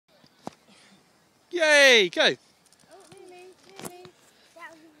Yay, go. Oh, nearly.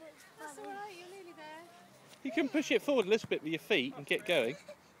 That was a bit funny. That's alright, you're nearly there. You can push it forward a little bit with your feet and get going.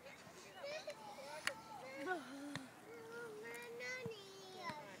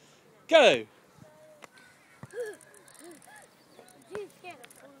 Go. She's scared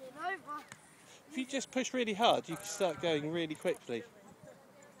of falling over. If you just push really hard, you can start going really quickly.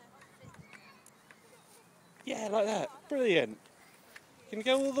 Yeah, like that. Brilliant. Can you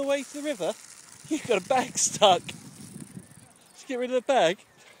go all the way to the river? You've got a bag stuck. Just get rid of the bag.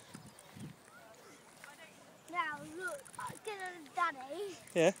 Now look, Daddy.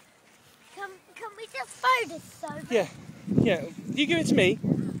 Yeah. Can we just throw this over? Yeah. Yeah. You give it to me.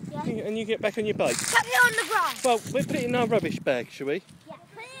 Yeah. And you get back on your bike. Chuck it on the grass. Well, we'll put it in our rubbish bag, shall we? Yeah,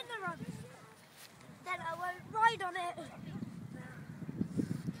 put it in the rubbish. Then I won't ride on it.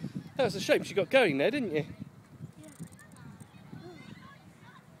 That was a shame she got going there, didn't you? Yeah.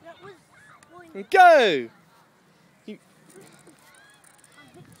 That was And go! I'm a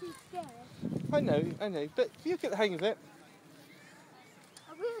bit too scared. I know, but you get the hang of it.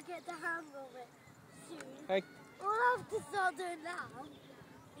 I will get the hang of it soon. Hey. All I have to start doing now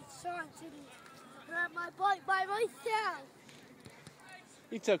is trying to ride my bike by myself.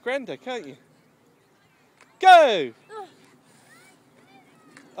 You tell Granda, can't you? Go! Ugh.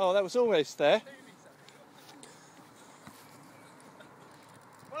 Oh, that was almost there.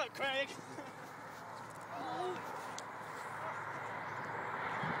 Well, Craig.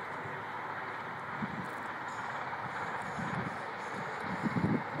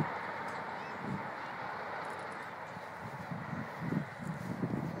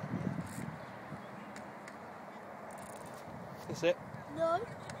 That's it. No.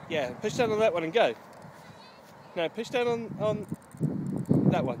 Yeah, push down on that one and go. No, push down on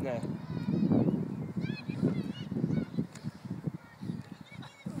that one there.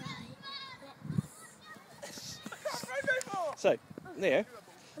 So, Leo,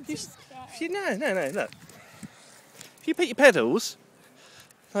 no, look. If you put your pedals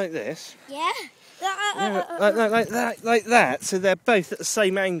like this, Yeah. like that, so they're both at the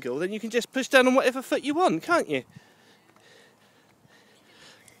same angle, then you can just push down on whatever foot you want, can't you?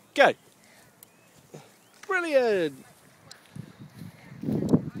 Go. Brilliant.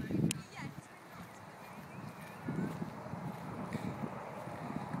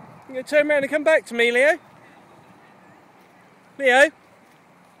 You gonna turn around and come back to me, Leo? Leo?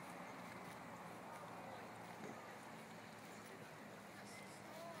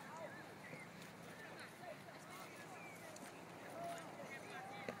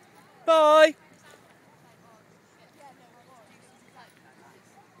 Bye.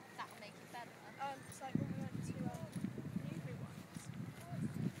 It's like when we went to Newbury once.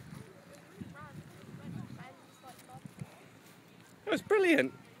 That was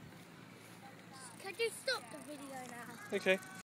brilliant. Can you stop the video now? Okay.